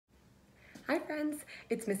Hi friends,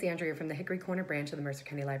 it's Miss Andrea from the Hickory Corner branch of the Mercer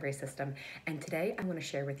County Library System, and today I want to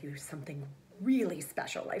share with you something really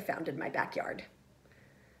special I found in my backyard.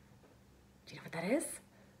 Do you know what that is?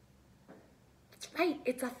 That's right,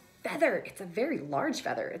 it's a feather. It's a very large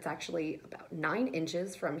feather. It's actually about 9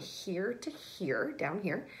 inches from here to here, down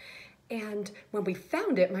here. And when we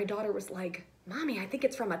found it, my daughter was like, "Mommy, I think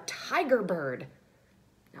it's from a tiger bird."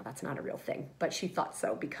 Now that's not a real thing, but she thought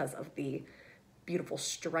so because of the beautiful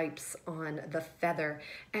stripes on the feather.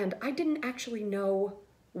 And I didn't actually know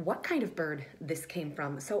what kind of bird this came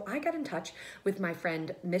from. So I got in touch with my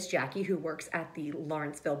friend, Miss Jackie, who works at the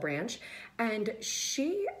Lawrenceville branch, and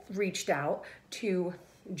she reached out to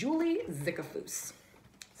Julie Zickafoos.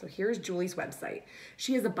 So here's Julie's website.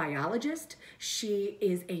 She is a biologist, she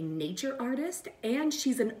is a nature artist, and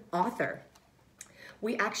she's an author.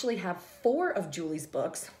 We actually have 4 of Julie's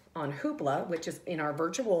books on Hoopla, which is in our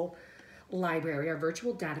virtual library, our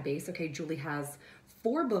virtual database. Okay, Julie has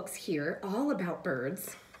 4 books here, all about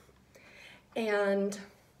birds. And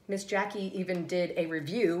Miss Jackie even did a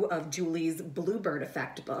review of Julie's Bluebird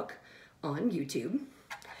Effect book on YouTube.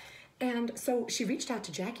 And so she reached out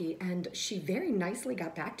to Jackie and she very nicely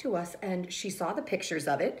got back to us, and she saw the pictures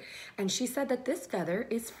of it, and she said that this feather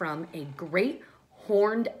is from a great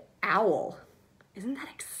horned owl. Isn't that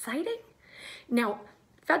exciting? Now,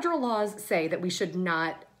 federal laws say that we should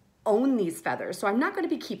not own these feathers, so I'm not going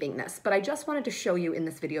to be keeping this, but I just wanted to show you in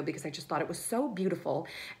this video because I just thought it was so beautiful,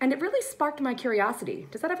 and it really sparked my curiosity.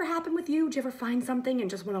 Does that ever happen with you? Do you ever find something and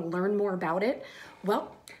just want to learn more about it?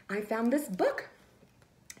 Well, I found this book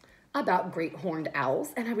about great horned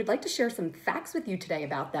owls, and I would like to share some facts with you today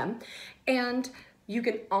about them. And you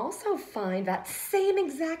can also find that same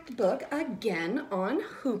exact book again on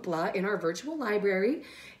Hoopla in our virtual library.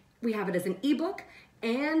 We have it as an ebook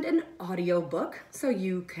and an audio book, so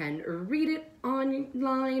you can read it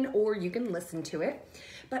online or you can listen to it.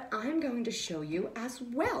 But I'm going to show you as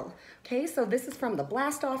well. Okay, so this is from the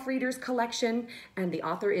Blast Off Readers collection, and the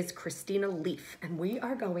author is Christina Leaf, and we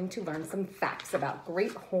are going to learn some facts about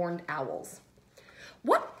great horned owls.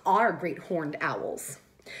 What are great horned owls?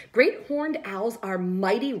 Great horned owls are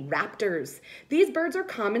mighty raptors. These birds are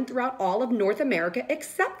common throughout all of North America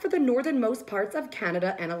except for the northernmost parts of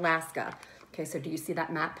Canada and Alaska. Okay, so do you see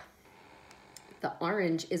that map? The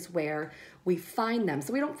orange is where we find them.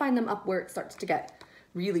 So we don't find them up where it starts to get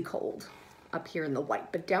really cold, up here in the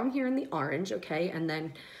white, but down here in the orange, okay? And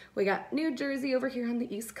then we got New Jersey over here on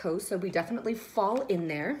the East Coast, so we definitely fall in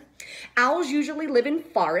there. Owls usually live in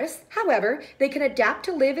forests. However, they can adapt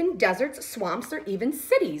to live in deserts, swamps, or even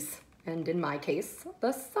cities. And in my case,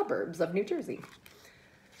 the suburbs of New Jersey.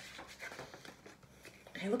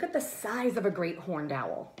 Okay, look at the size of a great horned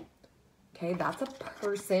owl. Okay, that's a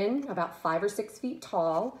person about 5 or 6 feet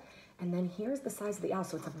tall. And then here's the size of the owl,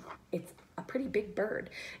 so it's a pretty big bird.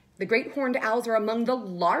 The great horned owls are among the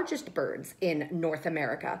largest birds in North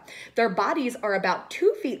America. Their bodies are about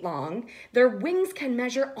 2 feet long. Their wings can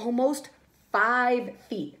measure almost 5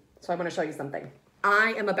 feet. So I want to show you something.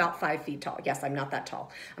 I am about 5 feet tall. Yes, I'm not that tall.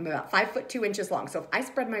 I'm about 5 foot 2 inches long. So if I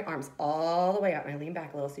spread my arms all the way out and I lean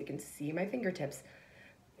back a little so you can see my fingertips,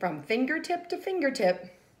 from fingertip to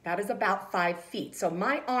fingertip, that is about 5 feet. So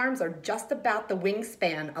my arms are just about the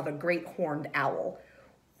wingspan of a great horned owl.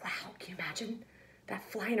 Wow, can you imagine that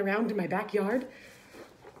flying around in my backyard?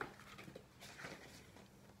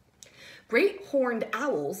 Great horned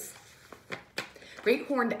owls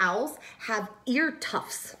have ear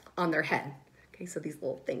tufts on their head. Okay, so these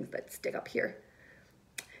little things that stick up here.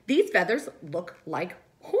 These feathers look like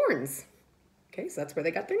horns. Okay, so that's where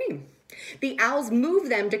they got their name. The owls move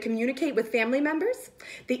them to communicate with family members.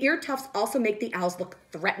 The ear tufts also make the owls look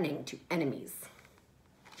threatening to enemies.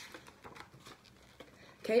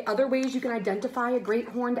 Okay, other ways you can identify a great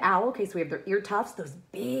horned owl. Okay, so we have their ear tufts, those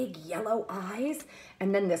big yellow eyes,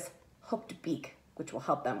 and then this hooked beak, which will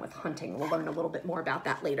help them with hunting. We'll learn a little bit more about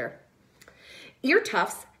that later. Ear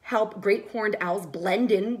tufts help great horned owls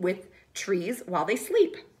blend in with trees while they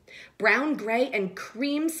sleep. Brown, gray, and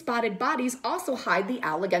cream spotted bodies also hide the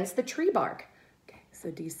owl against the tree bark. Okay,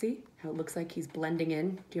 so do you see how it looks like he's blending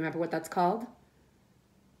in? Do you remember what that's called?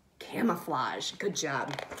 Camouflage. Good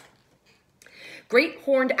job. Great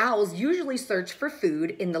horned owls usually search for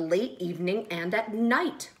food in the late evening and at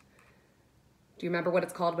night. Do you remember what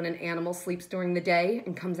it's called when an animal sleeps during the day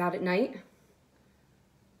and comes out at night?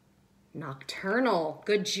 Nocturnal.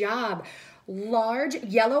 Good job. Large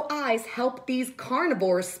yellow eyes help these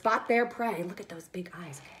carnivores spot their prey. Look at those big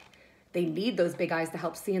eyes. They need those big eyes to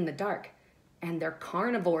help see in the dark. And they're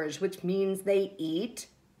carnivores, which means they eat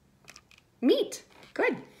meat.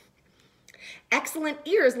 Good. Excellent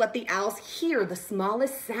ears let the owls hear the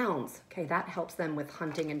smallest sounds. Okay, that helps them with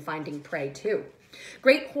hunting and finding prey too.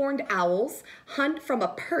 Great horned owls hunt from a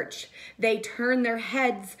perch. They turn their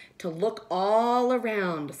heads to look all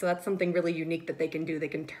around. So that's something really unique that they can do. They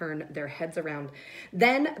can turn their heads around.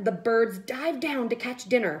 Then the birds dive down to catch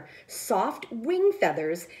dinner. Soft wing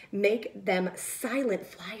feathers make them silent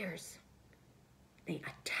flyers. They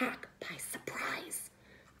attack by surprise.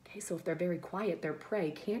 Okay, so if they're very quiet, their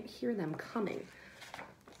prey can't hear them coming.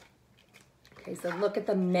 Okay, so look at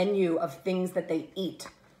the menu of things that they eat.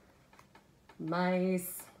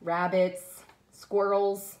 Mice, rabbits,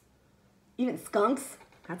 squirrels, even skunks.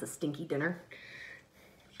 That's a stinky dinner.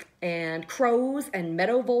 And crows and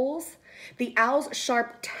meadow voles. The owl's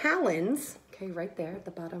sharp talons, okay, right there at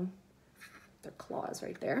the bottom, their claws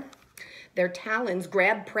right there. Their talons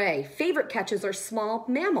grab prey. Favorite catches are small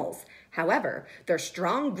mammals. However, their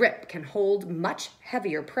strong grip can hold much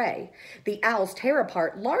heavier prey. The owls tear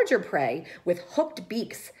apart larger prey with hooked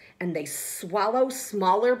beaks, and they swallow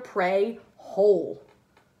smaller prey whole.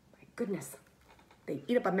 My goodness, they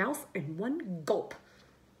eat up a mouse in one gulp.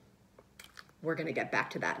 We're gonna get back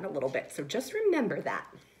to that in a little bit, so just remember that.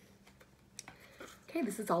 Okay,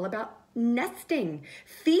 this is all about nesting.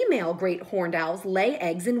 Female great horned owls lay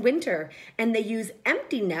eggs in winter, and they use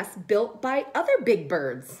empty nests built by other big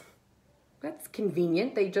birds. That's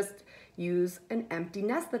convenient. They just use an empty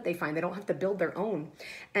nest that they find. They don't have to build their own.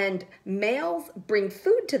 And males bring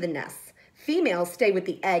food to the nests. Females stay with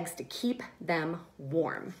the eggs to keep them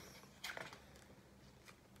warm.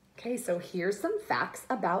 Okay, so here's some facts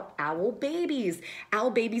about owl babies. Owl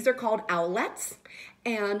babies are called owlets,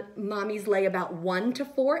 and mommies lay about 1 to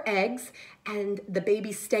 4 eggs, and the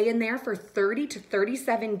babies stay in there for 30 to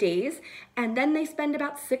 37 days, and then they spend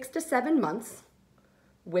about 6 to 7 months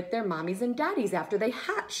with their mommies and daddies after they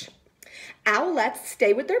hatch. Owlets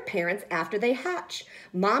stay with their parents after they hatch.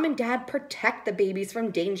 Mom and dad protect the babies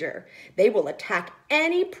from danger. They will attack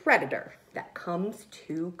any predator that comes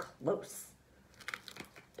too close.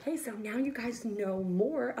 Okay, so now you guys know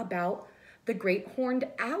more about the great horned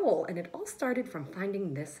owl, and it all started from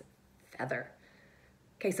finding this feather.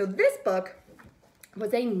 Okay, so this book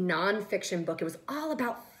was a nonfiction book. It was all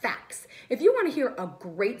about facts. If you want to hear a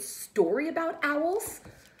great story about owls,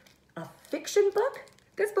 a fiction book,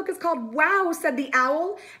 this book is called Wow, Said the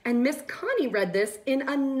Owl, and Miss Connie read this in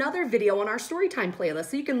another video on our Storytime playlist,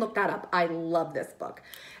 so you can look that up. I love this book.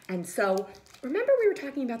 And so, remember we were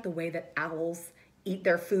talking about the way that owls eat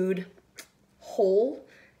their food whole,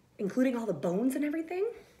 including all the bones and everything?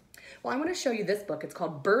 Well, I want to show you this book. It's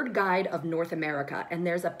called Bird Guide of North America, and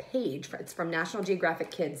there's a page, it's from National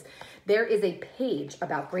Geographic Kids. There is a page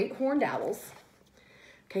about great horned owls.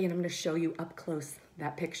 Okay, and I'm going to show you up close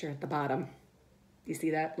that picture at the bottom. You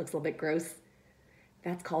see that? Looks a little bit gross.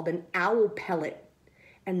 That's called an owl pellet,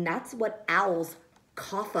 and that's what owls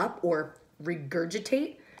cough up or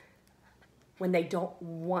regurgitate when they don't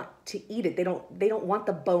want to eat it. They don't want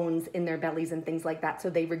the bones in their bellies and things like that,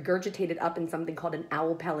 so they regurgitate it up in something called an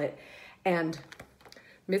owl pellet. And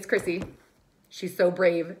Miss Chrissy, she's so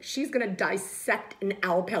brave, she's gonna dissect an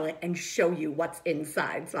owl pellet and show you what's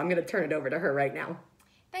inside. So I'm gonna turn it over to her right now.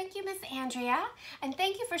 Thank you, Miss Andrea, and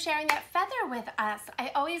thank you for sharing that feather with us.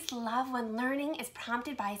 I always love when learning is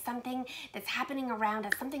prompted by something that's happening around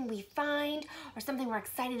us, something we find or something we're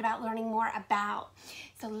excited about learning more about.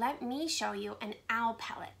 So let me show you an owl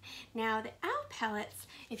pellet. Now, the owl pellets,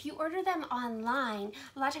 if you order them online,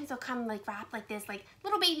 a lot of times they'll come like wrapped like this, like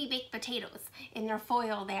little baby baked potatoes in their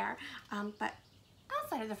foil there. But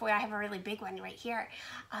outside of the foil, I have a really big one right here.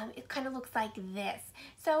 It kind of looks like this.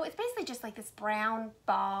 So it's basically just like this brown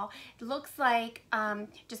ball. It looks like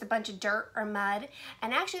just a bunch of dirt or mud.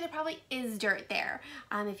 And actually there probably is dirt there.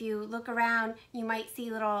 If you look around, you might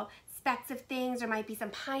see little specks of things. There might be some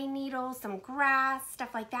pine needles, some grass, stuff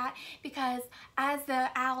like that. Because as the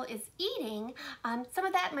owl is eating, some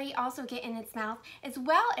of that might also get in its mouth, as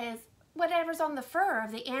well as whatever's on the fur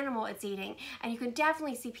of the animal it's eating. And you can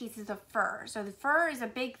definitely see pieces of fur. So the fur is a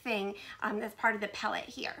big thing that's part of the pellet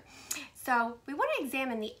here. So we want to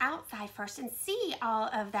examine the outside first and see all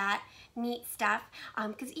of that neat stuff,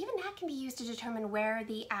 because even that can be used to determine where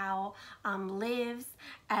the owl lives.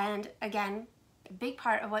 And again, a big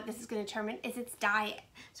part of what this is going to determine is its diet.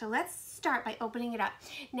 So let's start by opening it up.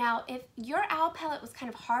 Now, if your owl pellet was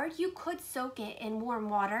kind of hard, you could soak it in warm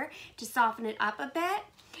water to soften it up a bit.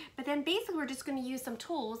 But then basically we're just going to use some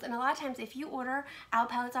tools, and a lot of times if you order owl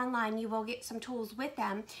pellets online, you will get some tools with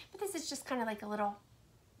them. But this is just kind of like a little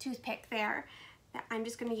toothpick there that I'm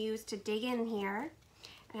just going to use to dig in here.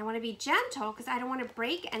 And I want to be gentle because I don't want to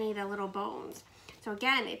break any of the little bones. So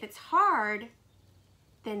again, if it's hard,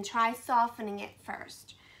 then try softening it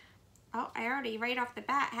first. Oh, I already right off the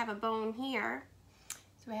bat have a bone here.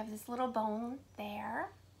 So we have this little bone there,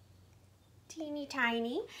 teeny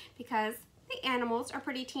tiny, because the animals are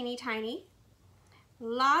pretty teeny tiny.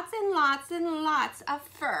 Lots and lots and lots of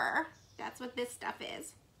fur. That's what this stuff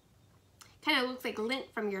is. Kind of looks like lint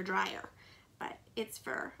from your dryer, but it's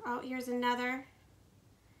fur. Oh, here's another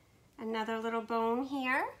little bone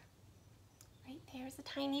here. Right there's a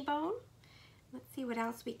tiny bone. Let's see what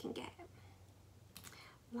else we can get.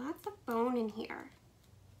 Lots of bone in here.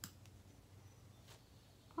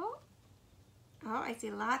 Oh, I see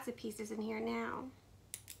lots of pieces in here now.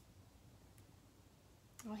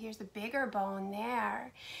 Well, here's a bigger bone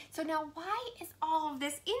there. So now why is all of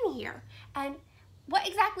this in here? And what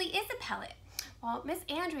exactly is a pellet? Well, Miss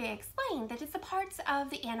Andrea explained that it's the parts of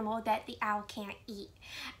the animal that the owl can't eat.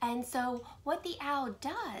 And so what the owl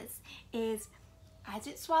does is, as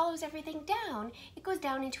it swallows everything down, it goes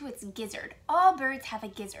down into its gizzard. All birds have a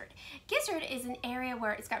gizzard. Gizzard is an area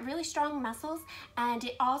where it's got really strong muscles, and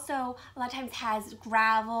it also a lot of times has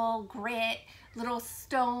gravel, grit, little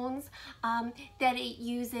stones that it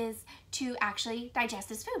uses to actually digest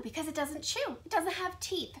its food because it doesn't chew. It doesn't have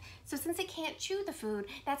teeth. So since it can't chew the food,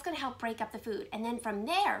 that's going to help break up the food. And then from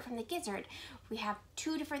there, from the gizzard, we have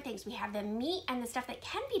two different things. We have the meat and the stuff that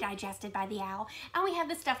can be digested by the owl, and we have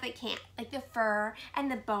the stuff that can't, like the fur and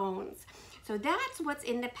the bones. So that's what's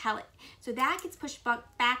in the pellet. So that gets pushed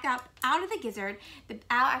back up out of the gizzard. The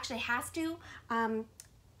owl actually has to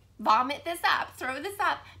vomit this up, throw this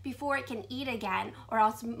up before it can eat again, or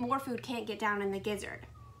else more food can't get down in the gizzard.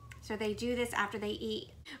 So they do this after they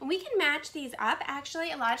eat. And we can match these up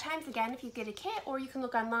actually a lot of times. Again, if you get a kit, or you can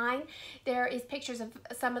look online, there is pictures of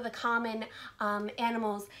some of the common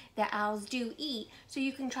animals that owls do eat. So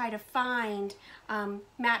you can try to find,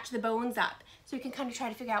 match the bones up. So you can kind of try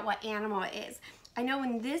to figure out what animal it is. I know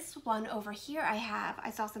in this one over here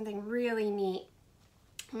I saw something really neat.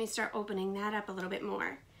 Let me start opening that up a little bit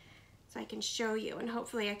more so I can show you, and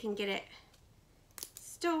hopefully I can get it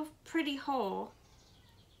still pretty whole.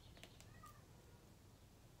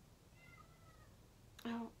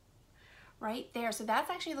 Oh, right there. So that's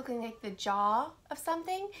actually looking like the jaw of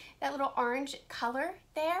something. That little orange color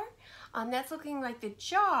there, that's looking like the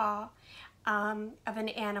jaw of an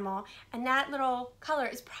animal. And that little color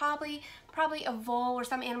is probably a vole or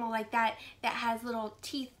some animal like that that has little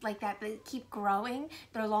teeth like that keep growing.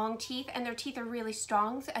 They're long teeth, and their teeth are really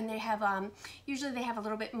strong, and they have usually they have a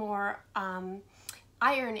little bit more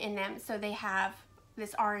iron in them, so they have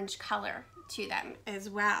this orange color to them as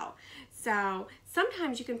well. So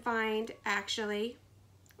sometimes you can find actually,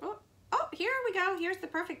 oh, here we go. Here's the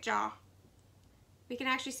perfect jaw. We can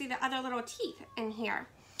actually see the other little teeth in here.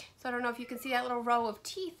 So I don't know if you can see that little row of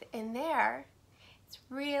teeth in there. It's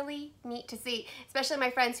really neat to see, especially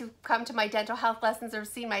my friends who come to my dental health lessons or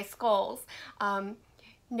see my skulls.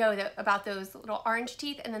 Know about those little orange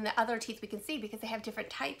teeth, and then the other teeth we can see because they have different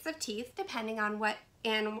types of teeth depending on what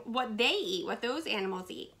they eat, what those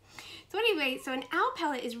animals eat. So anyway, so an owl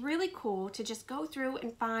pellet is really cool to just go through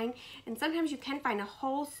and find, and sometimes you can find a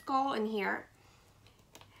whole skull in here.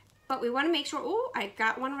 But we want to make sure, oh, I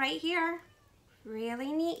got one right here.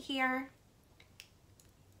 Really neat here.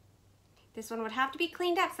 This one would have to be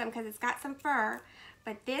cleaned up some because it's got some fur,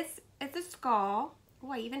 but this is the skull.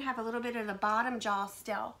 Oh, I even have a little bit of the bottom jaw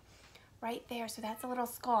still right there. So that's a little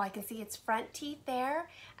skull. I can see its front teeth there,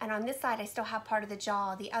 and on this side I still have part of the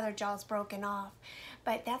jaw. The other jaw is broken off,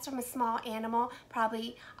 but that's from a small animal.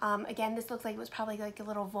 Probably, again, this looks like it was probably like a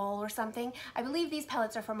little vole or something. I believe these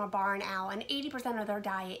pellets are from a barn owl, and 80% of their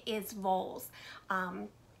diet is voles.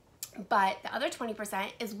 But the other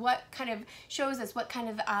 20% is what kind of shows us what kind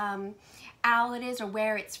of owl it is or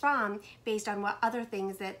where it's from based on what other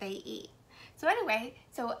things that they eat. So anyway,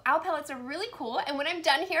 so owl pellets are really cool, and when I'm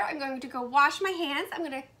done here, I'm going to go wash my hands. I'm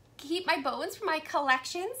going to keep my bones for my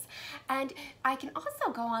collections, and I can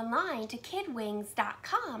also go online to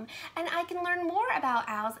kidwings.com, and I can learn more about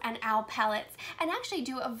owls and owl pellets and actually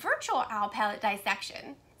do a virtual owl pellet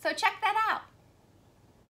dissection. So check that out.